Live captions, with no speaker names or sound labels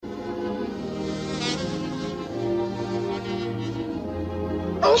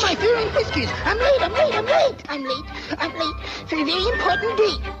Oh, my fur and whiskers. I'm late. I'm late for a very important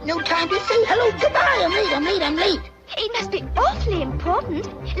date. No time to say hello, goodbye. I'm late. It must be awfully important,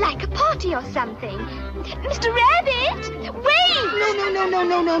 like a party or something. Mr. Rabbit, wait!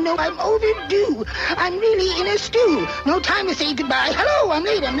 No. I'm overdue. I'm really in a stew. No time to say goodbye. Hello, I'm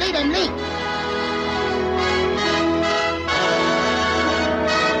late.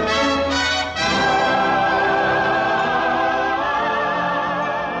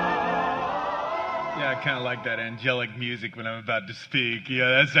 I kind of like that angelic music when I'm about to speak. Yeah,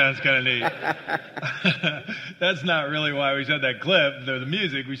 that sounds kind of neat. That's not really why we showed that clip, the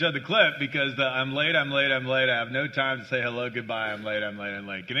music. We showed the clip because I'm late. I have no time to say hello, goodbye. I'm late.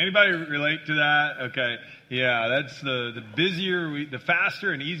 Can anybody relate to that? Okay. Yeah, that's the busier, the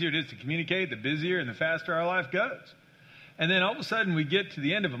faster and easier it is to communicate, the busier and the faster our life goes. And then all of a sudden we get to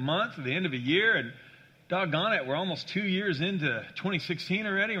the end of a month or the end of a year, and doggone it, we're almost 2 years into 2016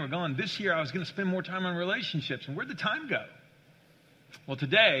 already, and we're going, this year I was going to spend more time on relationships. And where'd the time go? Well,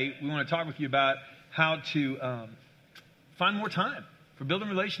 today we want to talk with you about how to find more time for building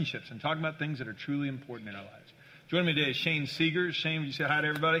relationships and talking about things that are truly important in our lives. Joining me today is Shane Seegers. Shane, would you say hi to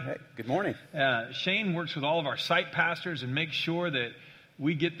everybody? Hey, good morning. Shane works with all of our site pastors and makes sure that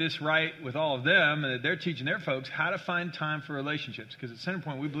we get this right with all of them, and that they're teaching their folks how to find time for relationships. Because at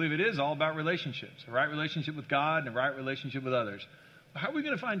Centerpoint, we believe it is all about relationships. A right relationship with God and a right relationship with others. How are we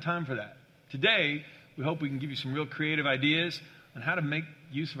going to find time for that? Today, we hope we can give you some real creative ideas on how to make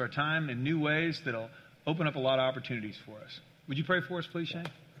use of our time in new ways that'll open up a lot of opportunities for us. Would you pray for us, please, Shane?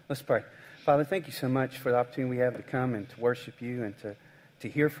 Let's pray. Father, thank you so much for the opportunity we have to come and to worship you and to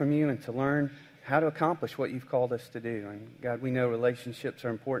hear from you and to learn how to accomplish what you've called us to do. And God, we know relationships are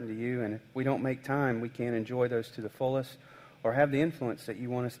important to you, and if we don't make time, we can't enjoy those to the fullest or have the influence that you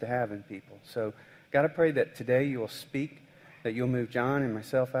want us to have in people. So, God, I pray that today you will speak, that you'll move John and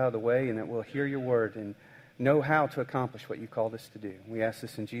myself out of the way, and that we'll hear your word and know how to accomplish what you called us to do. We ask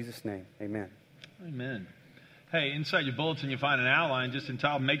this in Jesus' name. Amen. Amen. Hey, inside your bulletin, you'll find an outline just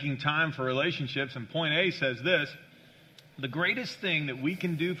entitled Making Time for Relationships, and point A says this: the greatest thing that we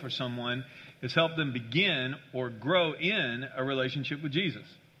can do for someone is help them begin or grow in a relationship with Jesus.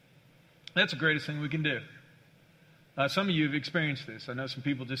 That's the greatest thing we can do. Some of you have experienced this. I know some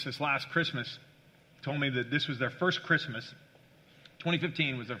people just this last Christmas told me that this was their first Christmas.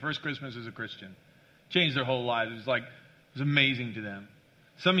 2015 was their first Christmas as a Christian. Changed their whole lives. It was amazing to them.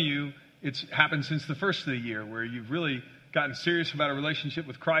 Some of you, it's happened since the first of the year, where you've really gotten serious about a relationship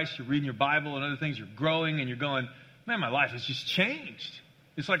with Christ. You're reading your Bible and other things. You're growing and you're going, man, my life has just changed.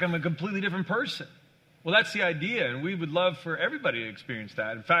 It's like I'm a completely different person. Well, that's the idea, and we would love for everybody to experience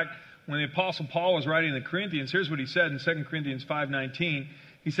that. In fact, when the Apostle Paul was writing the Corinthians, here's what he said in 2 Corinthians 5:19.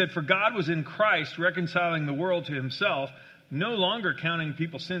 He said, "For God was in Christ reconciling the world to himself, no longer counting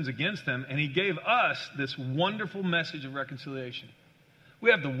people's sins against them, and he gave us this wonderful message of reconciliation."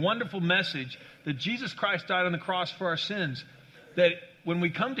 We have the wonderful message that Jesus Christ died on the cross for our sins, that when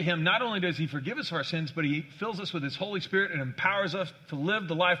we come to him, not only does he forgive us of our sins, but he fills us with his Holy Spirit and empowers us to live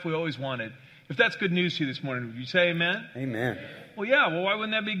the life we always wanted. If that's good news to you this morning, would you say amen? Amen. Well, yeah. Well, why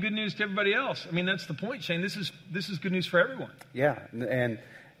wouldn't that be good news to everybody else? I mean, that's the point, Shane. This is good news for everyone. Yeah, and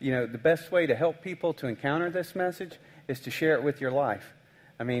the best way to help people to encounter this message is to share it with your life.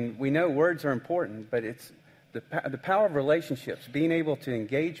 I mean, we know words are important, but it's the power of relationships, being able to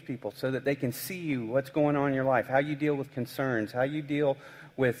engage people so that they can see you, what's going on in your life, how you deal with concerns, how you deal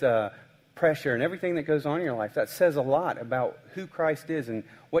with pressure and everything that goes on in your life. That says a lot about who Christ is and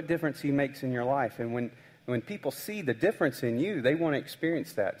what difference he makes in your life. And when people see the difference in you, they want to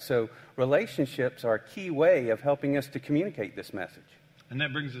experience that. So relationships are a key way of helping us to communicate this message. And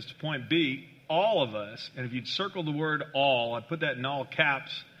that brings us to point B. All of us, and if you'd circle the word all, I put that in all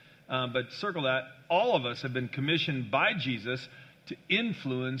caps, but circle that, all of us have been commissioned by Jesus to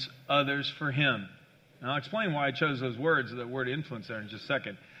influence others for him. Now, I'll explain why I chose those words, that word influence there in just a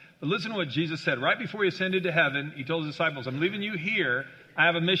second. But listen to what Jesus said. Right before he ascended to heaven, he told his disciples, I'm leaving you here. I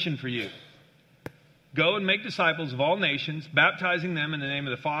have a mission for you. Go and make disciples of all nations, baptizing them in the name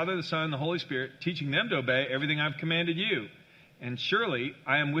of the Father, the Son, and the Holy Spirit, teaching them to obey everything I've commanded you. And surely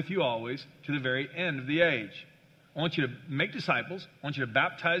I am with you always to the very end of the age. I want you to make disciples. I want you to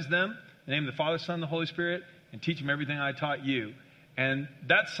baptize them in the name of the Father, Son, and the Holy Spirit, and teach them everything I taught you. And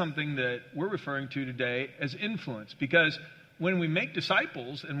that's something that we're referring to today as influence. Because when we make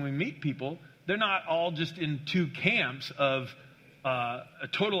disciples and we meet people, they're not all just in two camps of a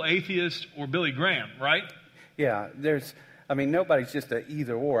total atheist or Billy Graham, right? Yeah, there's I mean, nobody's just an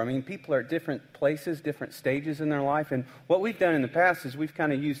either or. I mean, people are at different places, different stages in their life. And what we've done in the past is we've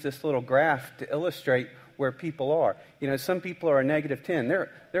kind of used this little graph to illustrate where people are. You know, some people are a -10.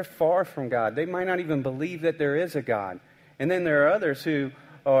 They're far from God. They might not even believe that there is a God. And then there are others who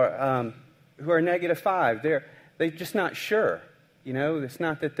are -5. They're just not sure. You know, it's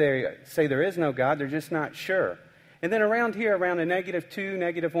not that they say there is no God. They're just not sure. And then around here, around a -2,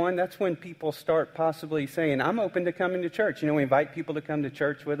 -1, that's when people start possibly saying, I'm open to coming to church. You know, we invite people to come to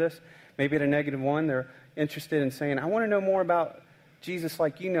church with us. Maybe at a -1, they're interested in saying, I want to know more about Jesus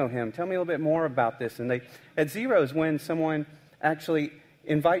like you know him. Tell me a little bit more about this. And at 0 is when someone actually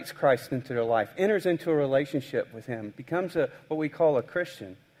invites Christ into their life, enters into a relationship with him, becomes what we call a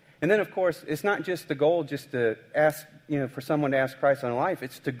Christian. And then, of course, it's not just the goal just to ask, you know, for someone to ask Christ on life.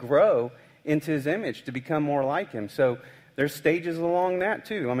 It's to grow into his image, to become more like him. So there's stages along that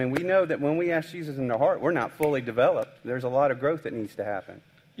too. I mean, we know that when we ask Jesus in our heart, we're not fully developed. There's a lot of growth that needs to happen.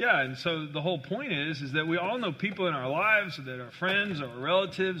 Yeah, and so the whole point is that we all know people in our lives that are friends or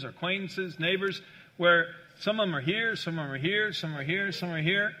relatives or acquaintances, neighbors, where some of them are here, some of them are here, some are here, some are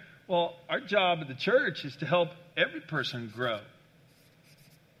here. Well, our job at the church is to help every person grow.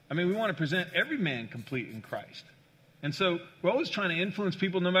 I mean, we want to present every man complete in Christ. And so we're always trying to influence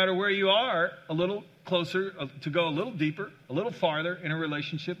people, no matter where you are, a little closer, to go a little deeper, a little farther in a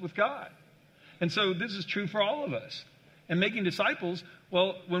relationship with God. And so this is true for all of us. And making disciples,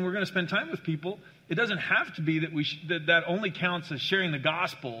 well, when we're going to spend time with people, it doesn't have to be that that only counts as sharing the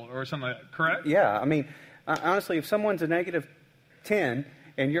gospel or something like that, correct? Yeah, I mean, honestly, if someone's a -10,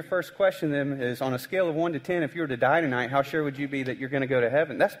 and your first question to them is, on a scale of 1 to 10, if you were to die tonight, how sure would you be that you're going to go to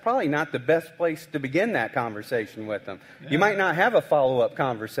heaven? That's probably not the best place to begin that conversation with them. Yeah. You might not have a follow-up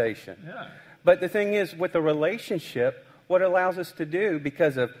conversation. Yeah. But the thing is, with a relationship, what it allows us to do,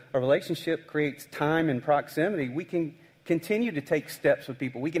 because of a relationship creates time and proximity, we can continue to take steps with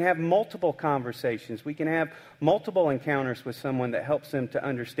people. We can have multiple conversations. We can have multiple encounters with someone that helps them to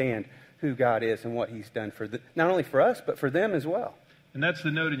understand who God is and what he's done for not only for us, but for them as well. And that's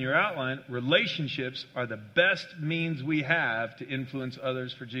the note in your outline. Relationships are the best means we have to influence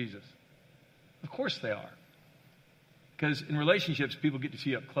others for Jesus. Of course they are. Because in relationships, people get to see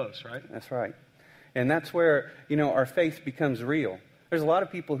you up close, right? That's right. And that's where, you know, our faith becomes real. There's a lot of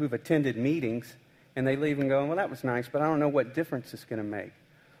people who've attended meetings and they leave and go, well, that was nice, but I don't know what difference it's going to make.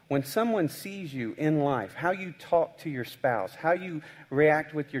 When someone sees you in life, how you talk to your spouse, how you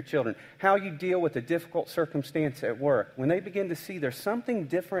react with your children, how you deal with a difficult circumstance at work, when they begin to see there's something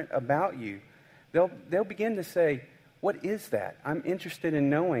different about you, they'll begin to say, what is that? I'm interested in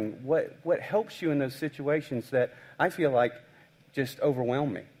knowing what helps you in those situations that I feel like just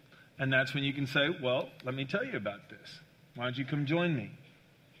overwhelm me. And that's when you can say, well, let me tell you about this. Why don't you come join me?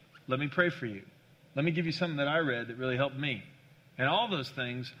 Let me pray for you. Let me give you something that I read that really helped me. And all those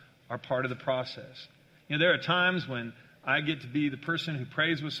things are part of the process. You know, there are times when I get to be the person who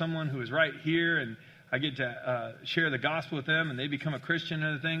prays with someone who is right here, and I get to share the gospel with them, and they become a Christian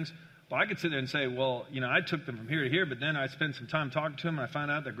and other things. Well, I could sit there and say, well, you know, I took them from here to here, but then I spent some time talking to them, and I found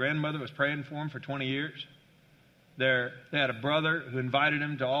out their grandmother was praying for them for 20 years. They had a brother who invited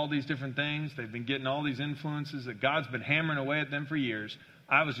them to all these different things. They've been getting all these influences that God's been hammering away at them for years.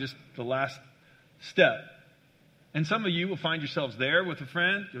 I was just the last step. And some of you will find yourselves there with a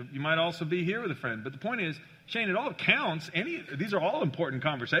friend. You might also be here with a friend. But the point is, Shane, it all counts. These are all important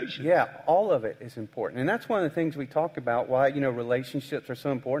conversations. Yeah, all of it is important. And that's one of the things we talk about, why, you know, relationships are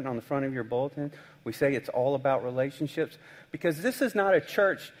so important. On the front of your bulletin, we say it's all about relationships. Because this is not a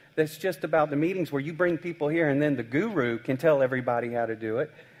church that's just about the meetings where you bring people here and then the guru can tell everybody how to do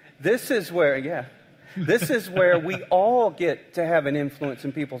it. This is where, this is where we all get to have an influence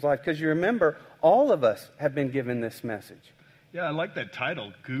in people's lives. Because you remember, all of us have been given this message. Yeah, I like that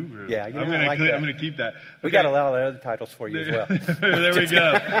title, Guru. Yeah, I'm going to keep that. Okay. We got a lot of other titles for you as well. There we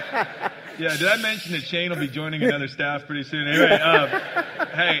go. Yeah, did I mention that Shane will be joining another staff pretty soon? Anyway,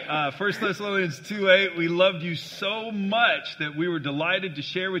 1 Thessalonians 2:8, we loved you so much that we were delighted to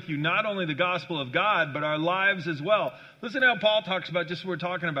share with you not only the gospel of God, but our lives as well. Listen to how Paul talks about just what we're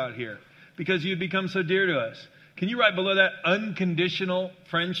talking about here. Because you've become so dear to us. Can you write below that unconditional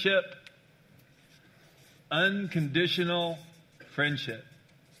friendship? Unconditional friendship.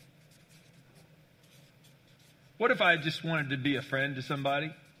 What if I just wanted to be a friend to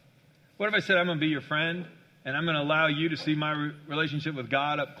somebody? What if I said, I'm going to be your friend, and I'm going to allow you to see my relationship with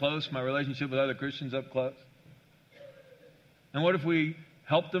God up close, my relationship with other Christians up close? And what if we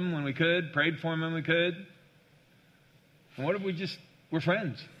helped them when we could, prayed for them when we could? And what if we're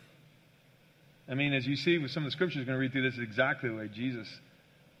friends? I mean, as you see with some of the scriptures we're going to read through, this is exactly the way Jesus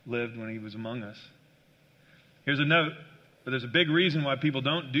lived when he was among us. Here's a note. but there's a big reason why people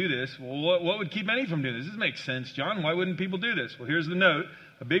don't do this. Well, what would keep any from doing this? This makes sense, John. Why wouldn't people do this? Well, here's the note.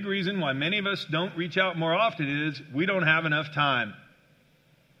 A big reason why many of us don't reach out more often is we don't have enough time.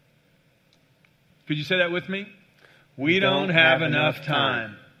 Could you say that with me? We don't have enough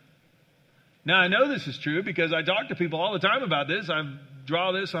time. Now, I know this is true because I talk to people all the time about this. I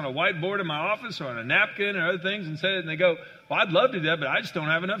draw this on a whiteboard in my office or on a napkin or other things and say it, and they go, well, I'd love to do that, but I just don't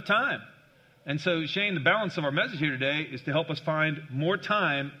have enough time. And so, Shane, the balance of our message here today is to help us find more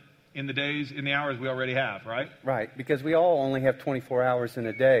time in the days, in the hours we already have, right? Right, because we all only have 24 hours in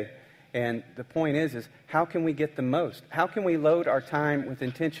a day. And the point is how can we get the most? How can we load our time with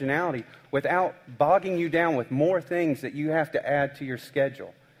intentionality without bogging you down with more things that you have to add to your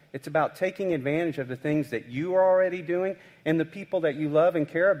schedule? It's about taking advantage of the things that you are already doing, and the people that you love and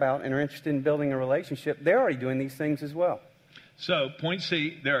care about and are interested in building a relationship, they're already doing these things as well. So, point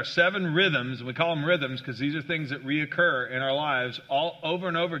C, there are 7 rhythms, and we call them rhythms because these are things that reoccur in our lives all over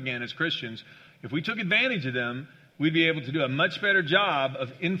and over again as Christians. If we took advantage of them, we'd be able to do a much better job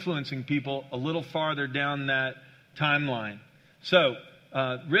of influencing people a little farther down that timeline. So,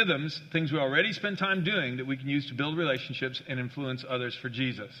 rhythms, things we already spend time doing that we can use to build relationships and influence others for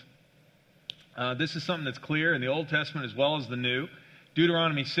Jesus. This is something that's clear in the Old Testament as well as the New.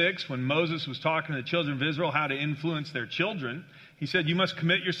 Deuteronomy 6, when Moses was talking to the children of Israel how to influence their children, he said, you must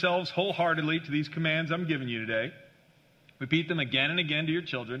commit yourselves wholeheartedly to these commands I'm giving you today. Repeat them again and again to your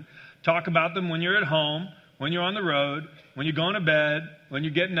children. Talk about them when you're at home, when you're on the road, when you're going to bed, when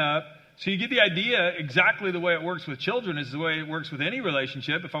you're getting up. So you get the idea, exactly the way it works with children is the way it works with any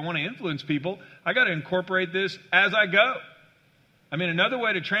relationship. If I want to influence people, I got to incorporate this as I go. I mean, another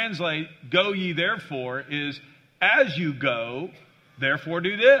way to translate go ye therefore is as you go, therefore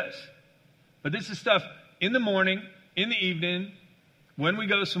do this. But this is stuff in the morning, in the evening, when we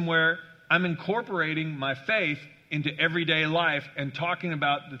go somewhere, I'm incorporating my faith into everyday life and talking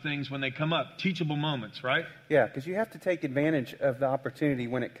about the things when they come up. Teachable moments, right? Yeah, because you have to take advantage of the opportunity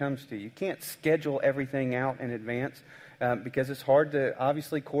when it comes to you. You can't schedule everything out in advance because it's hard to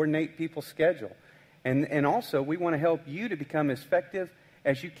obviously coordinate people's schedule. And also, we want to help you to become as effective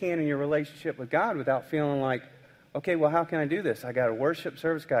as you can in your relationship with God without feeling like, okay, well, how can I do this? I got a worship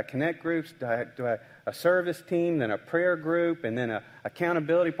service, got connect groups, do I a service team, then a prayer group, and then a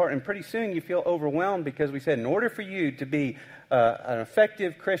accountability part. And pretty soon you feel overwhelmed because we said in order for you to be an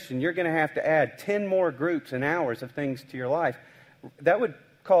effective Christian, you're going to have to add 10 more groups and hours of things to your life. That would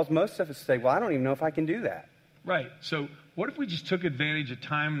cause most of us to say, well, I don't even know if I can do that. Right. So what if we just took advantage of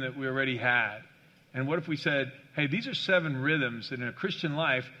time that we already had? And what if we said, hey, these are 7 rhythms in a Christian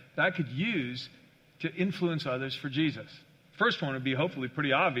life that I could use to influence others for Jesus. First one would be hopefully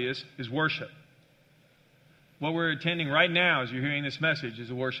pretty obvious is worship. What we're attending right now as you're hearing this message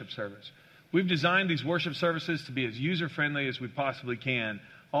is a worship service. We've designed these worship services to be as user-friendly as we possibly can.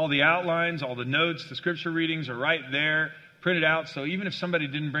 All the outlines, all the notes, the scripture readings are right there, printed out, so even if somebody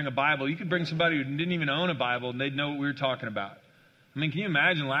didn't bring a Bible, you could bring somebody who didn't even own a Bible and they'd know what we were talking about. I mean, can you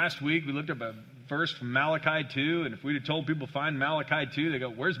imagine last week we looked up a verse from Malachi 2, and if we'd have told people find Malachi 2, they go,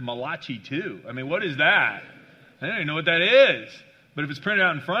 where's Malachi 2? I mean, what is that? They don't even know what that is. But if it's printed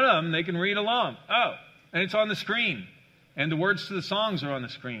out in front of them, they can read along. Oh, and it's on the screen. And the words to the songs are on the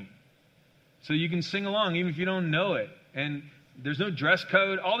screen. So you can sing along even if you don't know it. And there's no dress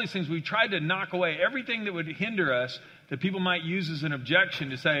code. All these things, we tried to knock away everything that would hinder us that people might use as an objection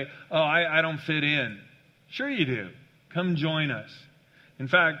to say, oh, I don't fit in. Sure you do. Come join us. In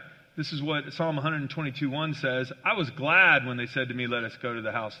fact, this is what Psalm 122:1 says. I was glad when they said to me, let us go to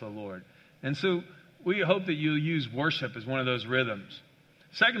the house of the Lord. And so we hope that you'll use worship as one of those rhythms.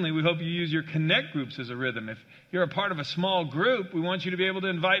 Secondly, we hope you use your connect groups as a rhythm. If you're a part of a small group, we want you to be able to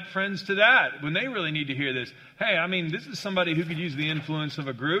invite friends to that when they really need to hear this. Hey, I mean, this is somebody who could use the influence of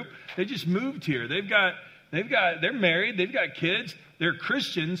a group. They just moved here. They're married. They've got kids. They're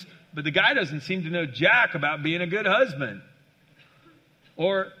Christians, but the guy doesn't seem to know jack about being a good husband.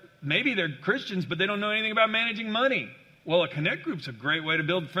 Or maybe they're Christians, but they don't know anything about managing money. Well, a connect group's a great way to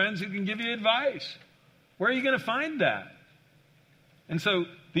build friends who can give you advice. Where are you going to find that? And so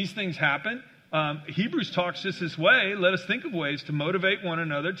these things happen. Hebrews talks just this way. Let us think of ways to motivate one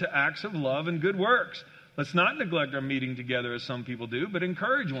another to acts of love and good works. Let's not neglect our meeting together as some people do, but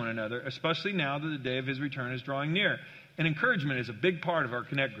encourage one another, especially now that the day of his return is drawing near. And encouragement is a big part of our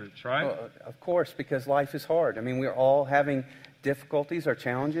connect groups, right? Well, of course, because life is hard. I mean, we're all having difficulties or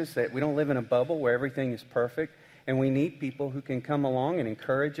challenges that we don't live in a bubble where everything is perfect. And we need people who can come along and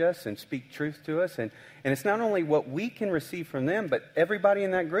encourage us and speak truth to us. And it's not only what we can receive from them, but everybody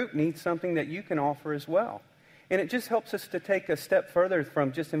in that group needs something that you can offer as well. And it just helps us to take a step further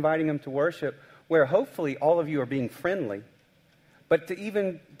from just inviting them to worship, where hopefully all of you are being friendly But to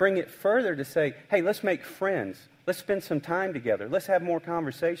even bring it further to say, hey, let's make friends. Let's spend some time together. Let's have more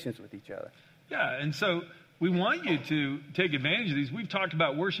conversations with each other. Yeah, and so we want you to take advantage of these. We've talked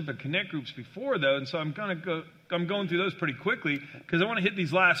about worship and connect groups before, though, and so I'm going through those pretty quickly because I want to hit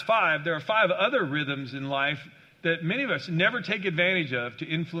these last 5. There are 5 other rhythms in life that many of us never take advantage of to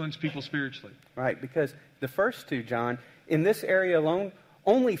influence people spiritually. Right, because the first 2, John, in this area alone,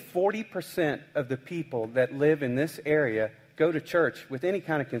 only 40% of the people that live in this area go to church with any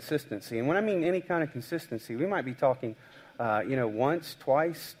kind of consistency. And when I mean any kind of consistency, we might be talking, once,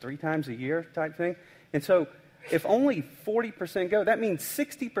 twice, 3 times a year type thing. And so if only 40% go, that means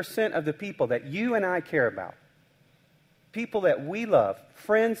 60% of the people that you and I care about, people that we love,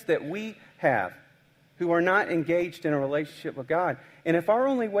 friends that we have, who are not engaged in a relationship with God. And if our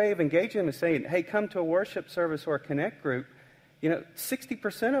only way of engaging them is saying, hey, come to a worship service or a connect group,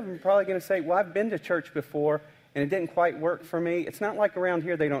 60% of them are probably going to say, well, I've been to church before, and it didn't quite work for me. It's not like around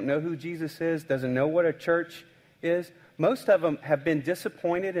here they don't know who Jesus is, doesn't know what a church is. Most of them have been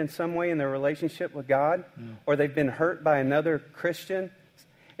disappointed in some way in their relationship with God, or they've been hurt by another Christian,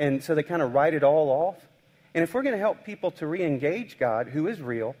 and so they kind of write it all off. And if we're going to help people to re-engage God, who is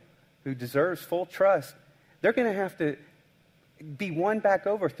real, who deserves full trust, they're going to have to be won back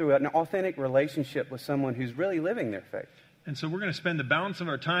over through an authentic relationship with someone who's really living their faith. And so we're going to spend the balance of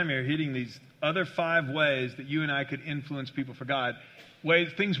our time here hitting these other 5 ways that you and I could influence people for God,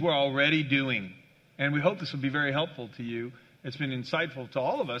 things we're already doing. And we hope this will be very helpful to you. It's been insightful to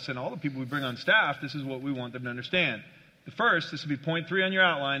all of us and all the people we bring on staff. This is what we want them to understand. The first, this will be point 3 on your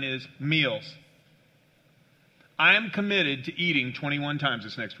outline, is meals. I am committed to eating 21 times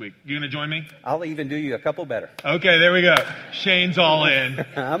this next week. You going to join me? I'll even do you a couple better. Okay, there we go. Shane's all in.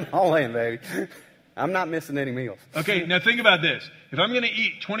 I'm all in, baby. I'm not missing any meals. Okay, now think about this. If I'm going to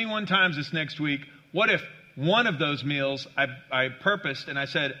eat 21 times this next week, what if one of those meals I purposed and I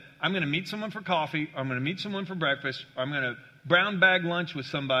said, I'm going to meet someone for coffee, or I'm going to meet someone for breakfast, or I'm going to brown bag lunch with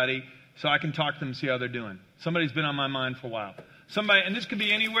somebody so I can talk to them and see how they're doing. Somebody's been on my mind for a while. Somebody, and this could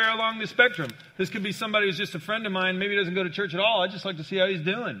be anywhere along the spectrum. This could be somebody who's just a friend of mine, maybe doesn't go to church at all. I'd just like to see how he's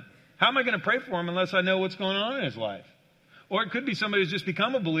doing. How am I going to pray for him unless I know what's going on in his life? Or it could be somebody who's just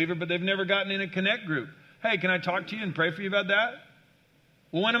become a believer, but they've never gotten in a connect group. Hey, can I talk to you and pray for you about that?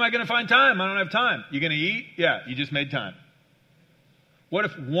 Well, when am I going to find time? I don't have time. You going to eat? Yeah, you just made time. What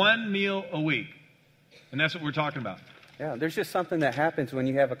if one meal a week? And that's what we're talking about. Yeah, there's just something that happens when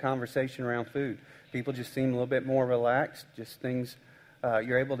you have a conversation around food. People just seem a little bit more relaxed, just things,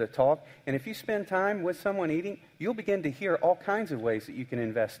 you're able to talk. And if you spend time with someone eating, you'll begin to hear all kinds of ways that you can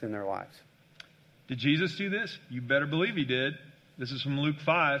invest in their lives. Did Jesus do this? You better believe he did. This is from Luke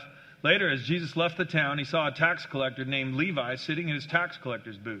 5. Later, as Jesus left the town, he saw a tax collector named Levi sitting in his tax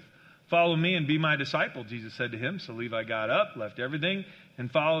collector's booth. Follow me and be my disciple, Jesus said to him. So Levi got up, left everything,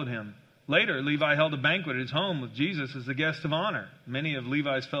 and followed him. Later, Levi held a banquet at his home with Jesus as the guest of honor. Many of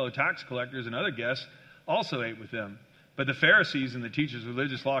Levi's fellow tax collectors and other guests also ate with them. But the Pharisees and the teachers of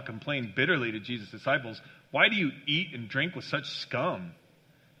religious law complained bitterly to Jesus' disciples, "Why do you eat and drink with such scum?"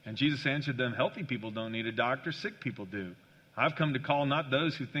 And Jesus answered them, "Healthy people don't need a doctor, sick people do. I've come to call not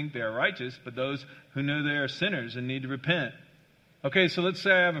those who think they are righteous, but those who know they are sinners and need to repent." Okay, so let's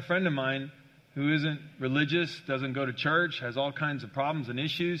say I have a friend of mine who isn't religious, doesn't go to church, has all kinds of problems and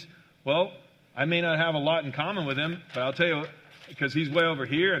issues. Well, I may not have a lot in common with him, but I'll tell you, because he's way over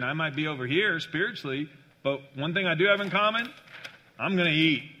here and I might be over here spiritually, but one thing I do have in common, I'm going to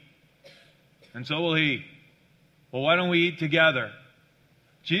eat. And so will he. Well, why don't we eat together?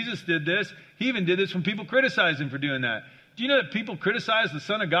 Jesus did this. He even did this when people criticized him for doing that. Do you know that people criticize the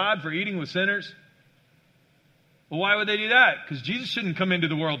Son of God for eating with sinners? Well, why would they do that? Because Jesus shouldn't come into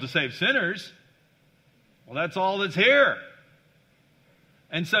the world to save sinners. Well, that's all that's here.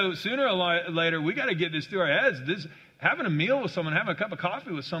 And so sooner or later, we got to get this through our heads. Having a meal with someone, having a cup of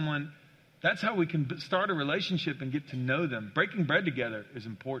coffee with someone, that's how we can start a relationship and get to know them. Breaking bread together is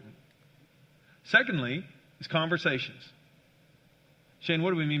important. Secondly, is conversations. Shane,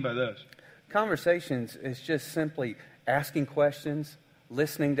 what do we mean by those? Conversations is just simply asking questions,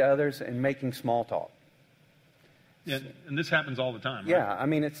 listening to others, and making small talk. Yeah, and this happens all the time, right?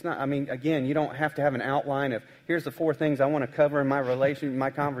 Yeah, again, you don't have to have an outline of, here's the 4 things I want to cover in my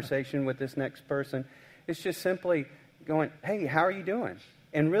conversation with this next person. It's just simply going, hey, how are you doing?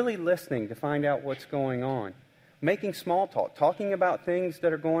 And really listening to find out what's going on. Making small talk, talking about things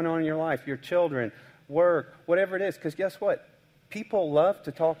that are going on in your life, your children, work, whatever it is. Because guess what? People love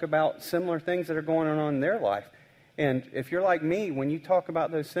to talk about similar things that are going on in their life. And if you're like me, when you talk about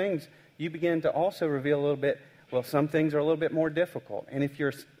those things, you begin to also reveal a little bit, well, some things are a little bit more difficult. And if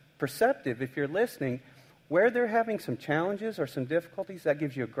you're perceptive, if you're listening, where they're having some challenges or some difficulties, that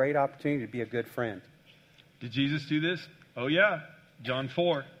gives you a great opportunity to be a good friend. Did Jesus do this? Oh, yeah. John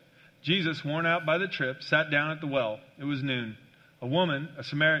 4. Jesus, worn out by the trip, sat down at the well. It was noon. A woman, a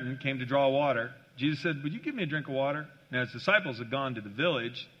Samaritan, came to draw water. Jesus said, "Would you give me a drink of water?" Now his disciples had gone to the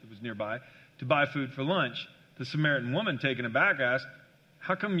village that was nearby to buy food for lunch. The Samaritan woman, taken aback, asked,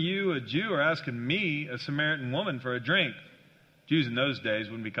 "How come you, a Jew, are asking me, a Samaritan woman, for a drink?" Jews in those days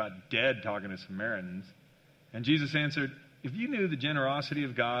wouldn't be caught dead talking to Samaritans. And Jesus answered, "If you knew the generosity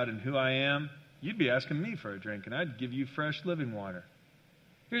of God and who I am, you'd be asking me for a drink, and I'd give you fresh living water."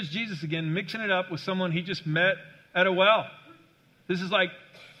 Here's Jesus again, mixing it up with someone he just met at a well. This is like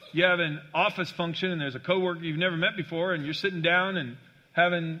you have an office function and there's a coworker you've never met before, and you're sitting down and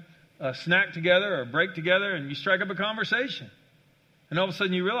having a snack together or a break together, and you strike up a conversation. And all of a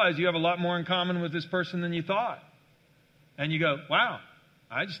sudden you realize you have a lot more in common with this person than you thought. And you go, "Wow,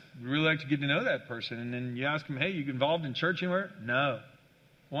 I just really like to get to know that person." And then you ask them, "Hey, you involved in church anywhere?" "No."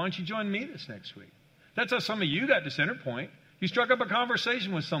 "Why don't you join me this next week?" That's how some of you got to Centerpoint. You struck up a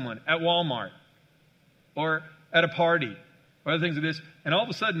conversation with someone at Walmart or at a party or other things like this. And all of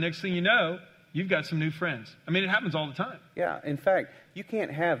a sudden, next thing you know, you've got some new friends. I mean, it happens all the time. Yeah, in fact, you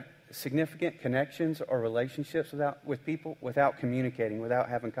can't have significant connections or relationships with people without communicating, without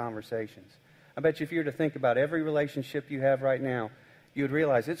having conversations. I bet you if you were to think about every relationship you have right now, you would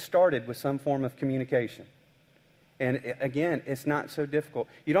realize it started with some form of communication. And again, it's not so difficult.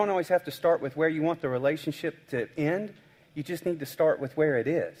 You don't always have to start with where you want the relationship to end. You just need to start with where it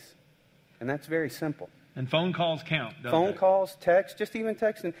is. And that's very simple. And phone calls count, don't Phone they? calls, text, just even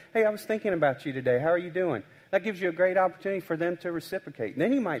texting, "Hey, I was thinking about you today. How are you doing?" That gives you a great opportunity for them to reciprocate. And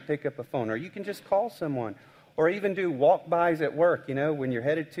then you might pick up a phone, or you can just call someone, or even do walk-bys at work. You know, when you're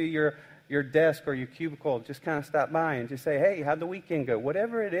headed to your desk or your cubicle, just kind of stop by and just say, "Hey, how'd the weekend go?"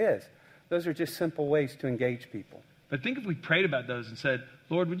 Whatever it is. Those are just simple ways to engage people. But think if we prayed about those and said,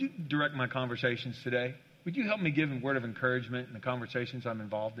 "Lord, would you direct my conversations today? Would you help me give a word of encouragement in the conversations I'm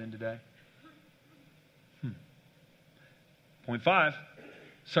involved in today?" Point 5,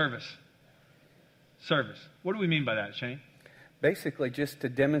 service. Service. What do we mean by that, Shane? Basically, just to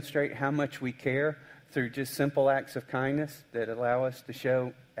demonstrate how much we care through just simple acts of kindness that allow us to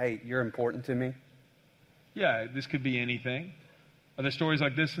show, "Hey, you're important to me." Yeah, this could be anything. Are there stories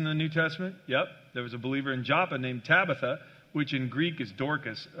like this in the New Testament? Yep. There was a believer in Joppa named Tabitha, which in Greek is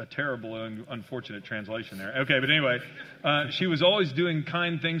Dorcas, a terrible and unfortunate translation there. Okay, but anyway, she was always doing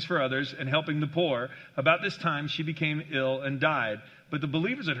kind things for others and helping the poor. About this time, she became ill and died. But the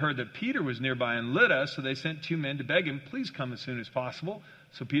believers had heard that Peter was nearby in Lydda, so they sent 2 men to beg him, "Please come as soon as possible."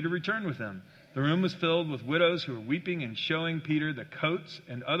 So Peter returned with them. The room was filled with widows who were weeping and showing Peter the coats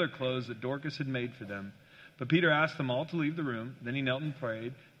and other clothes that Dorcas had made for them. But Peter asked them all to leave the room. Then he knelt and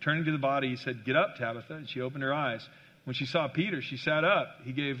prayed. Turning to the body, he said, "Get up, Tabitha." And she opened her eyes. When she saw Peter, she sat up.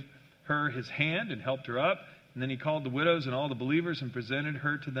 He gave her his hand and helped her up. And then he called the widows and all the believers and presented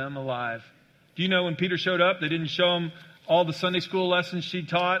her to them alive. Do you know when Peter showed up, they didn't show him all the Sunday school lessons she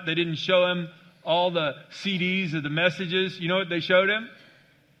taught. They didn't show him all the CDs of the messages. You know what they showed him?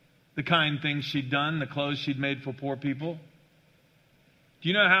 The kind things she'd done, the clothes she'd made for poor people. Do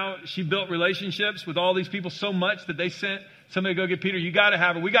you know how she built relationships with all these people so much that they sent somebody to go get Peter? "You got to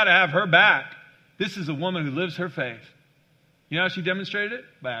have her. We got to have her back. This is a woman who lives her faith." You know how she demonstrated it?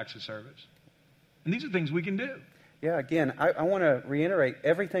 By acts of service. And these are things we can do. Yeah, again, I want to reiterate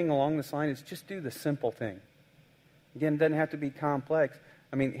everything along this line is just do the simple thing. Again, it doesn't have to be complex.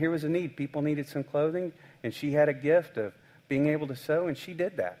 I mean, here was a need. People needed some clothing, and she had a gift of being able to sew, and she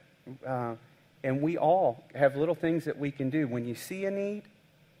did that. And we all have little things that we can do. When you see a need,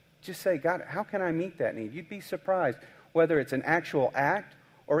 just say, "God, how can I meet that need?" You'd be surprised whether it's an actual act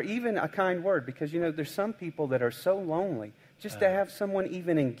or even a kind word, because, you know, there's some people that are so lonely. Just to have someone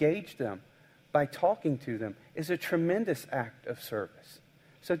even engage them by talking to them is a tremendous act of service.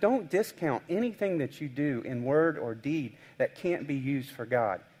 So don't discount anything that you do in word or deed that can't be used for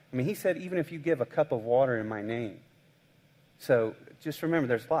God. I mean, he said, even if you give a cup of water in my name. So just remember,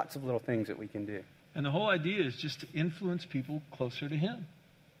 there's lots of little things that we can do. And the whole idea is just to influence people closer to him.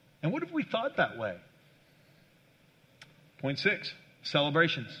 And what if we thought that way? Point 6,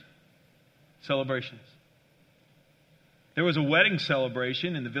 celebrations. Celebrations. There was a wedding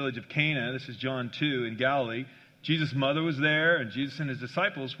celebration in the village of Cana. This is John 2 in Galilee. Jesus' mother was there, and Jesus and his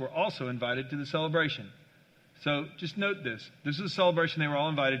disciples were also invited to the celebration. So just note this. This is a celebration they were all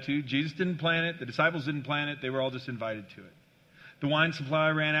invited to. Jesus didn't plan it. The disciples didn't plan it. They were all just invited to it. The wine supply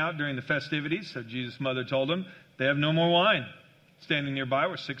ran out during the festivities, so Jesus' mother told them they have no more wine. Standing nearby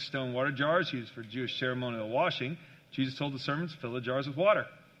were 6 stone water jars used for Jewish ceremonial washing. Jesus told the servants to fill the jars with water.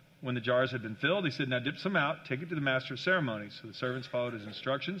 When the jars had been filled, he said, now dip some out, take it to the master of ceremonies. So the servants followed his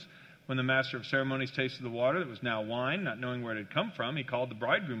instructions. When the master of ceremonies tasted the water that was now wine, not knowing where it had come from, he called the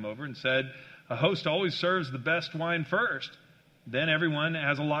bridegroom over and said, a host always serves the best wine first. Then everyone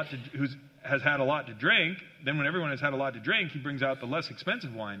has had a lot to drink. Then when everyone has had a lot to drink, he brings out the less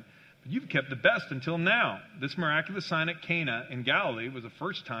expensive wine. But you've kept the best until now. This miraculous sign at Cana in Galilee was the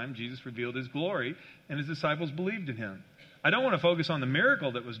first time Jesus revealed his glory, and his disciples believed in him. I don't want to focus on the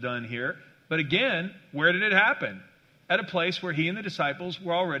miracle that was done here, but again, where did it happen? At a place where he and the disciples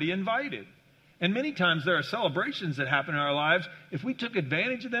were already invited. And many times there are celebrations that happen in our lives. If we took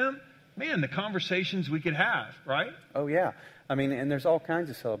advantage of them, man, the conversations we could have, right? Oh, yeah. I mean, and there's all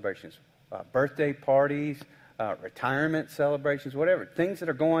kinds of celebrations. Birthday parties, retirement celebrations, whatever. Things that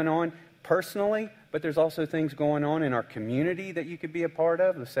are going on personally, but there's also things going on in our community that you could be a part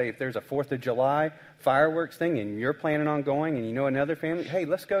of. Let's say if there's a 4th of July fireworks thing and you're planning on going and you know another family, hey,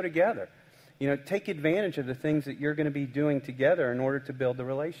 let's go together. You know, take advantage of the things that you're going to be doing together in order to build the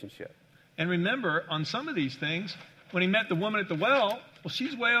relationship. And remember, on some of these things, when he met the woman at the well,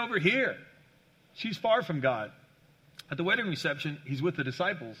 she's way over here. She's far from God. At the wedding reception, he's with the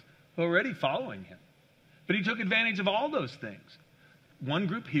disciples who are already following him. But he took advantage of all those things. One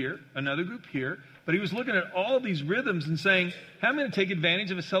group here, another group here. But he was looking at all these rhythms and saying, hey, I'm going to take advantage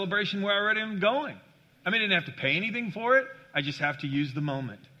of a celebration where I already am going. I mean, I didn't have to pay anything for it. I just have to use the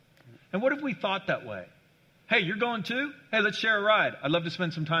moment. And what if we thought that way? Hey, you're going too? Hey, let's share a ride. I'd love to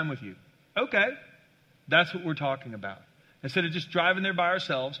spend some time with you. Okay. That's what we're talking about. Instead of just driving there by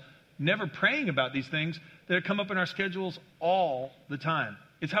ourselves, never praying about these things that come up in our schedules all the time.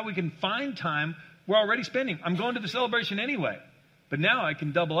 It's how we can find time we're already spending. I'm going to the celebration anyway. But now I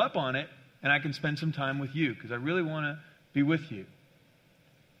can double up on it, and I can spend some time with you because I really want to be with you.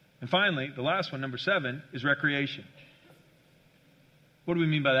 And finally, the last one, number 7, is recreation. What do we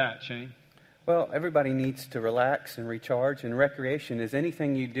mean by that, Shane? Well, everybody needs to relax and recharge, and recreation is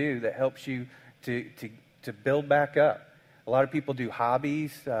anything you do that helps you to build back up. A lot of people do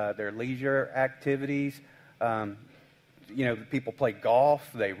hobbies, their leisure activities. People play golf,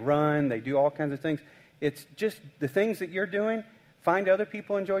 they run, they do all kinds of things. It's just the things that you're doing. Find other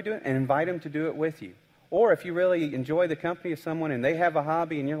people enjoy doing it and invite them to do it with you. Or if you really enjoy the company of someone and they have a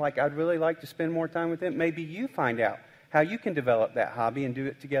hobby and you're like, I'd really like to spend more time with them, maybe you find out how you can develop that hobby and do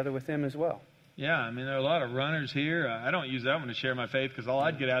it together with them as well. Yeah, I mean, there are a lot of runners here. I don't use that one to share my faith because all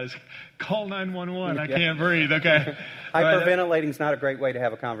I'd get out is call 911. I can't breathe. Okay. Hyperventilating is not a great way to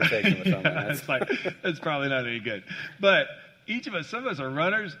have a conversation with someone. It's probably not any good. But each of us, some of us are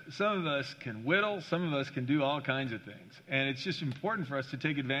runners, some of us can whittle, some of us can do all kinds of things. And it's just important for us to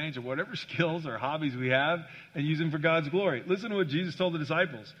take advantage of whatever skills or hobbies we have and use them for God's glory. Listen to what Jesus told the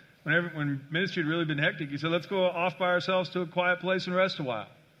disciples. When ministry had really been hectic, he said, let's go off by ourselves to a quiet place and rest a while.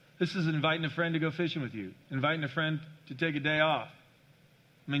 This is inviting a friend to go fishing with you, inviting a friend to take a day off.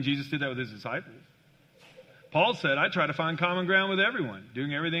 I mean, Jesus did that with his disciples. Paul said, I try to find common ground with everyone,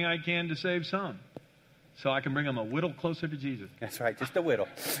 doing everything I can to save some, so I can bring them a whittle closer to Jesus. That's right, just a whittle.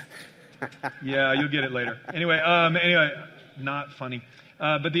 Yeah, you'll get it later. Anyway, not funny.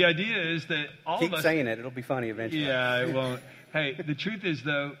 But the idea is that all Keep of us... Keep saying it, it'll be funny eventually. Yeah, it won't. Hey, the truth is,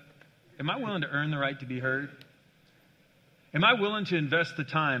 though, am I willing to earn the right to be heard? Am I willing to invest the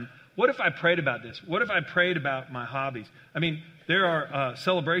time? What if I prayed about this? What if I prayed about my hobbies? I mean, there are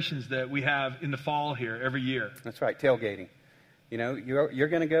celebrations that we have in the fall here every year. That's right, tailgating. You know, you're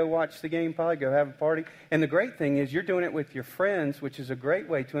going to go watch the game, probably go have a party. And the great thing is you're doing it with your friends, which is a great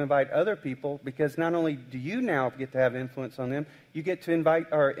way to invite other people, because not only do you now get to have influence on them, you get to invite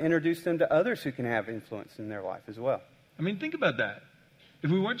or introduce them to others who can have influence in their life as well. I mean, think about that.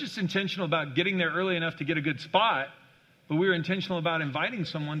 If we weren't just intentional about getting there early enough to get a good spot, but we were intentional about inviting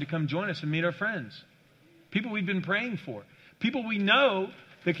someone to come join us and meet our friends. People we've been praying for. People we know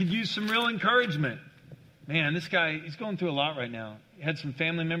that could use some real encouragement. Man, this guy, he's going through a lot right now. He had some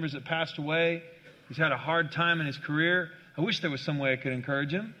family members that passed away. He's had a hard time in his career. I wish there was some way I could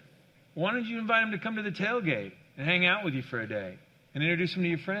encourage him. Why don't you invite him to come to the tailgate and hang out with you for a day and introduce him to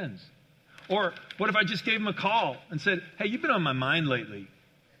your friends? Or what if I just gave him a call and said, hey, you've been on my mind lately.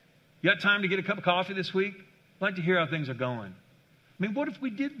 You got time to get a cup of coffee this week? I'd like to hear how things are going. I mean, what if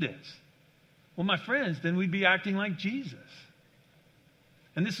we did this? Well, my friends, then we'd be acting like Jesus.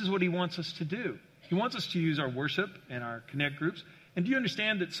 And this is what he wants us to do. He wants us to use our worship and our connect groups. And do you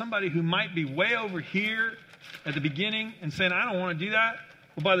understand that somebody who might be way over here at the beginning and saying, I don't want to do that,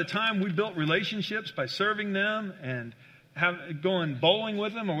 well, by the time we built relationships by serving them and going bowling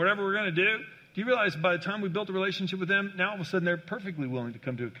with them or whatever we're going to do you realize by the time we built a relationship with them, now all of a sudden they're perfectly willing to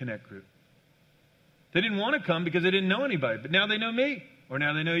come to a connect group. They didn't want to come because they didn't know anybody, but now they know me. Or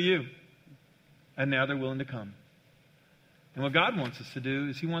now they know you. And now they're willing to come. And what God wants us to do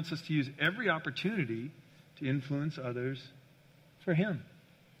is he wants us to use every opportunity to influence others for him.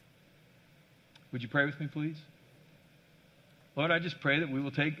 Would you pray with me, please? Lord, I just pray that we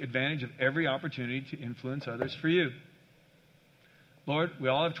will take advantage of every opportunity to influence others for you. Lord, we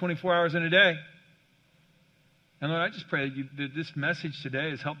all have 24 hours in a day. And Lord, I just pray that this message today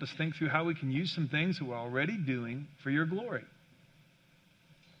has helped us think through how we can use some things that we're already doing for your glory.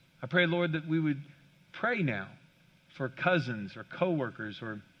 I pray, Lord, that we would pray now for cousins or coworkers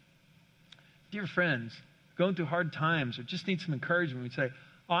or dear friends going through hard times or just need some encouragement. We'd say,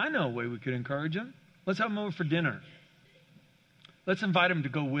 oh, I know a way we could encourage them. Let's have them over for dinner. Let's invite them to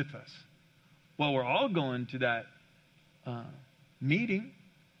go with us. Well, we're all going to that meeting.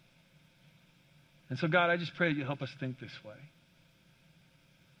 And so, God, I just pray that you help us think this way.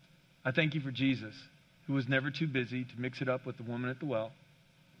 I thank you for Jesus, who was never too busy to mix it up with the woman at the well.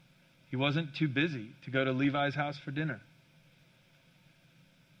 He wasn't too busy to go to Levi's house for dinner.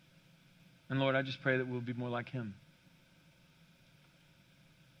 And Lord, I just pray that we'll be more like him.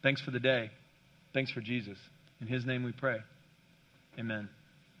 Thanks for the day. Thanks for Jesus. In his name we pray. Amen.